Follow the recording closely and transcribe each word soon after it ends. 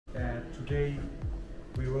Today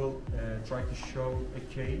we will try to show a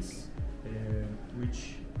case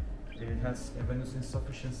which has a venous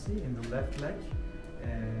insufficiency in the left leg,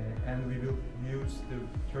 and we will use the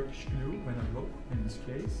Turkish Glue VenaBLOCK in this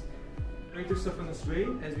case. Greater saphenous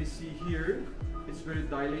vein, as we see here, it's very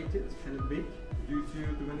dilated and big due to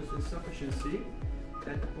the venous insufficiency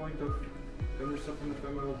at the point of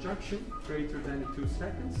venous-saphenofemoral junction greater than 2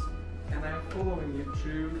 seconds, and I am following it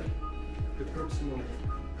through the proximal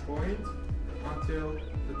point until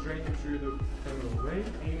the drainage through the femoral vein,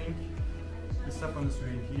 aiming the saphenous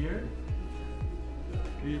vein here.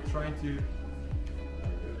 We are trying to,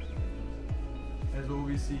 as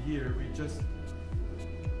always see here, we just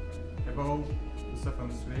above the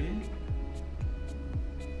saphenous vein.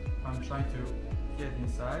 I'm trying to get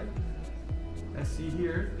inside. As see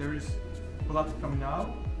here, there is blood coming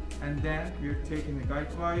out, and then we are taking the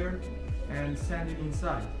guide wire and send it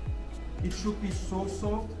inside. It should be so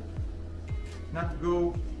soft, not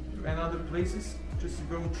go to another places, just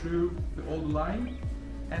go through the old line,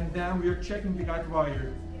 and then we are checking the guide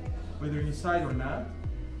wire whether inside or not.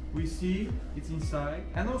 We see it's inside,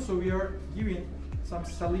 and also we are giving some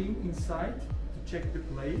saline inside to check the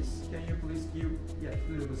place. Can you please give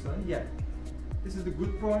a little saline? Yeah. This is the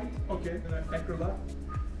good point. Okay, acrylic,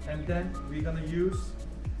 and then we're gonna use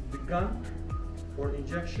the gun for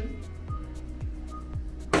injection.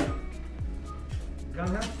 Gun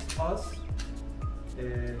helps us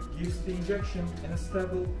gives the injection in a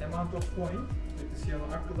stable amount of point with the yellow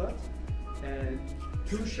acrylic, and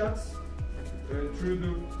 2 shots through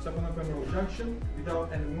the saphenofemoral junction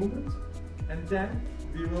without any movement, and then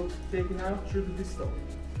we will take it out through the distal.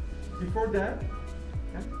 Before that,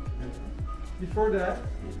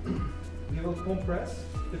 we will compress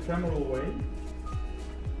the femoral vein.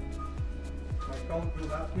 My colleague will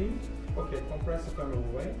help me. Okay, compress the femoral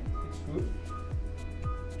vein. It's good.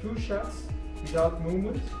 2 shots without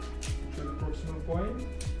movement to the proximal point,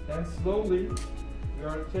 and slowly we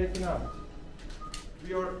are taking out.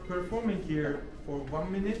 We are performing here for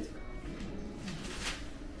 1 minute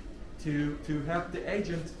to have the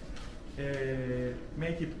agent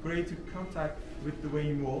make it greater contact with the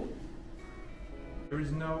vein wall. There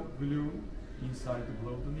is no glue inside the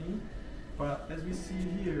below the knee, but as we see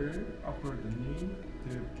here, upper the knee,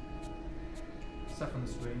 the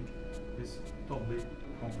saphenous vein is totally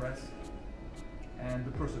compressed, and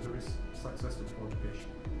the procedure is successful for the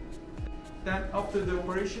patient. Then after the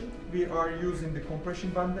operation, we are using the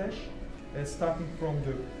compression bandage, starting from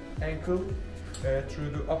the ankle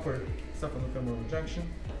through the upper saphenofemoral junction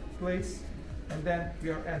place, and then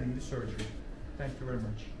we are ending the surgery. Thank you very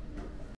much.